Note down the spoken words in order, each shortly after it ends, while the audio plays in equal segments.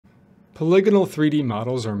Polygonal 3D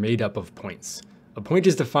models are made up of points. A point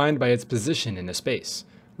is defined by its position in a space.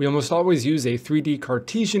 We almost always use a 3D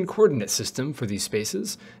Cartesian coordinate system for these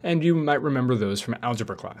spaces, and you might remember those from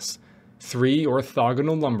algebra class. 3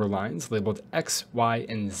 orthogonal number lines labeled x, y,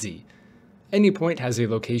 and z. Any point has a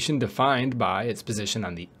location defined by its position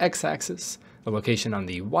on the x-axis, a location on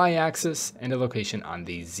the y-axis, and a location on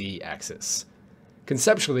the z-axis.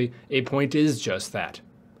 Conceptually, a point is just that,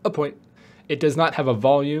 a point. It does not have a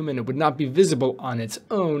volume, and it would not be visible on its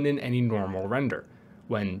own in any normal render.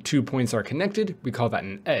 When two points are connected, we call that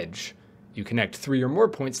an edge. You connect 3 or more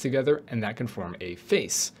points together, and that can form a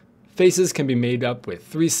face. Faces can be made up with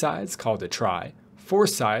 3 sides, called a tri, 4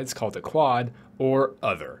 sides, called a quad, or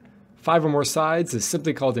other. 5 or more sides is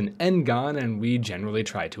simply called an n-gon, and we generally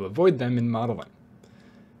try to avoid them in modeling.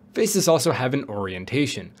 Faces also have an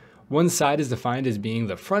orientation. One side is defined as being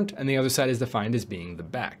the front, and the other side is defined as being the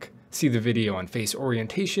back. See the video on face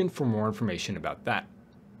orientation for more information about that.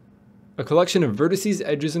 A collection of vertices,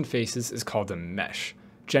 edges, and faces is called a mesh.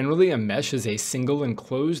 Generally, a mesh is a single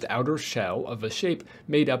enclosed outer shell of a shape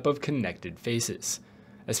made up of connected faces.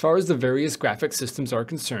 As far as the various graphic systems are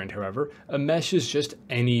concerned, however, a mesh is just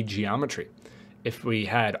any geometry. If we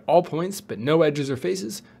had all points but no edges or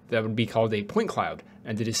faces, that would be called a point cloud,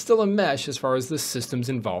 and it is still a mesh as far as the systems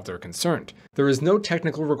involved are concerned. There is no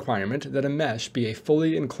technical requirement that a mesh be a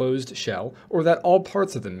fully enclosed shell or that all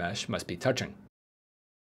parts of the mesh must be touching.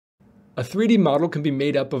 A 3D model can be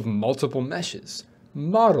made up of multiple meshes.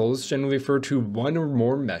 Models generally refer to one or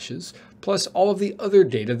more meshes, plus all of the other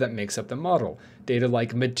data that makes up the model. Data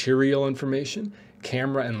like material information,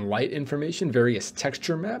 camera and light information, various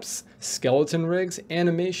texture maps, skeleton rigs,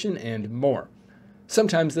 animation, and more.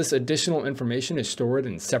 Sometimes this additional information is stored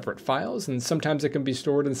in separate files, and sometimes it can be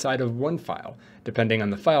stored inside of one file, depending on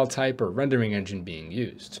the file type or rendering engine being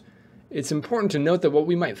used. It's important to note that what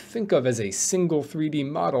we might think of as a single 3D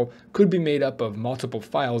model could be made up of multiple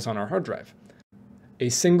files on our hard drive. A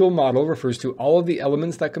single model refers to all of the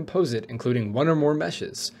elements that compose it, including one or more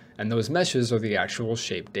meshes, and those meshes are the actual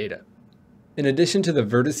shape data. In addition to the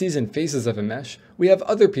vertices and faces of a mesh, we have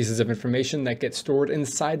other pieces of information that get stored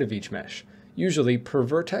inside of each mesh, usually per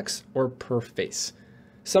vertex or per face.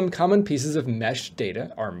 Some common pieces of mesh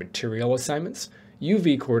data are material assignments,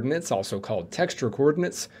 UV coordinates, also called texture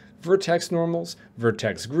coordinates, vertex normals,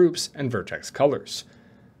 vertex groups, and vertex colors.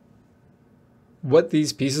 What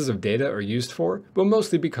these pieces of data are used for will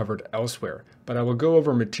mostly be covered elsewhere, but I will go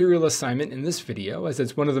over material assignment in this video as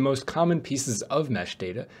it's one of the most common pieces of mesh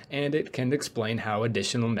data, and it can explain how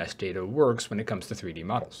additional mesh data works when it comes to 3D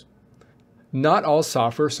models. Not all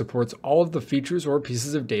software supports all of the features or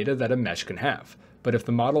pieces of data that a mesh can have, but if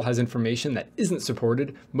the model has information that isn't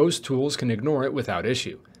supported, most tools can ignore it without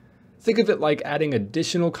issue. Think of it like adding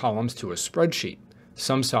additional columns to a spreadsheet.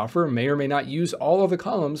 Some software may or may not use all of the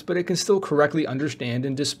columns, but it can still correctly understand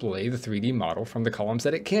and display the 3D model from the columns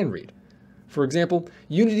that it can read. For example,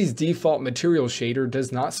 Unity's default material shader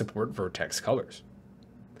does not support vertex colors.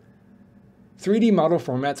 3D model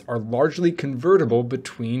formats are largely convertible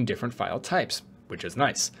between different file types, which is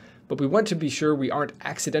nice, but we want to be sure we aren't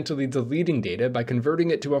accidentally deleting data by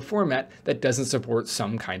converting it to a format that doesn't support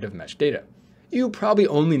some kind of mesh data. You probably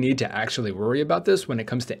only need to actually worry about this when it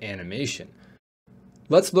comes to animation.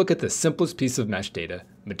 Let's look at the simplest piece of mesh data,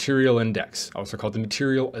 material index, also called the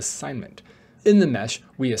material assignment. In the mesh,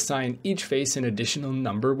 we assign each face an additional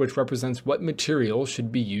number which represents what material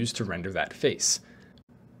should be used to render that face.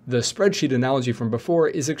 The spreadsheet analogy from before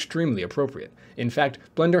is extremely appropriate. In fact,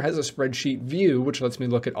 Blender has a spreadsheet view which lets me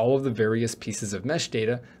look at all of the various pieces of mesh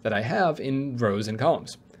data that I have in rows and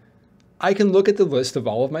columns. I can look at the list of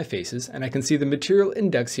all of my faces, and I can see the material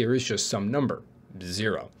index here is just some number,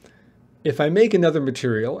 0. If I make another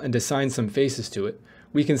material and assign some faces to it,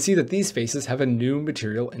 we can see that these faces have a new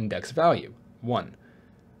material index value, 1.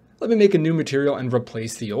 Let me make a new material and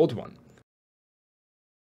replace the old one.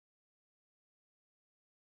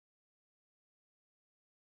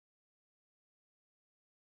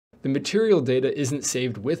 The material data isn't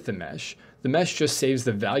saved with the mesh just saves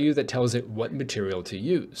the value that tells it what material to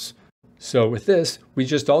use. So with this, we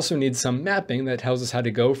just also need some mapping that tells us how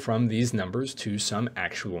to go from these numbers to some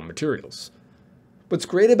actual materials. What's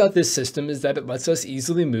great about this system is that it lets us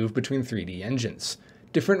easily move between 3D engines.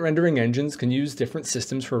 Different rendering engines can use different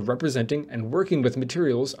systems for representing and working with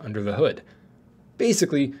materials under the hood.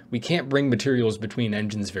 Basically, we can't bring materials between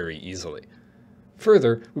engines very easily.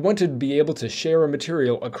 Further, we want to be able to share a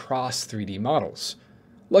material across 3D models.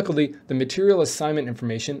 Luckily, the material assignment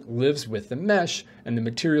information lives with the mesh, and the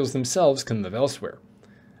materials themselves can live elsewhere.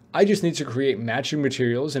 I just need to create matching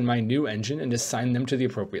materials in my new engine and assign them to the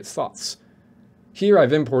appropriate slots. Here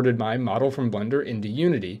I've imported my model from Blender into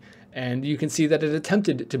Unity, and you can see that it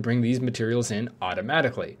attempted to bring these materials in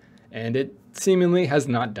automatically, and it seemingly has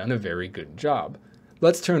not done a very good job.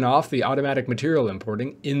 Let's turn off the automatic material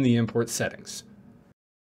importing in the import settings.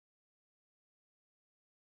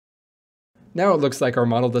 Now it looks like our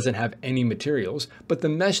model doesn't have any materials, but the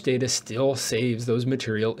mesh data still saves those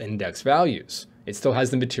material index values. It still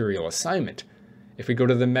has the material assignment. If we go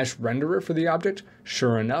to the mesh renderer for the object,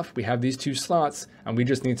 sure enough, we have these two slots, and we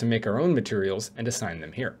just need to make our own materials and assign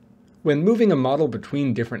them here. When moving a model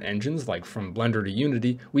between different engines, like from Blender to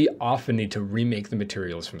Unity, we often need to remake the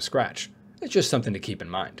materials from scratch. It's just something to keep in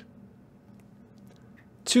mind.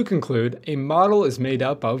 To conclude, a model is made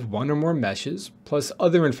up of one or more meshes, plus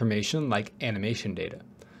other information like animation data.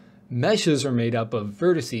 Meshes are made up of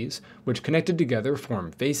vertices, which connected together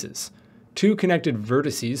form faces. Two connected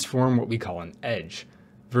vertices form what we call an edge.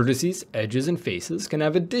 Vertices, edges, and faces can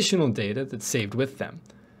have additional data that's saved with them.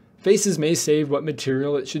 Faces may save what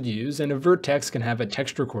material it should use, and a vertex can have a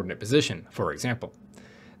texture coordinate position, for example.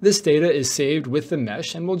 This data is saved with the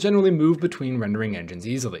mesh and will generally move between rendering engines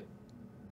easily.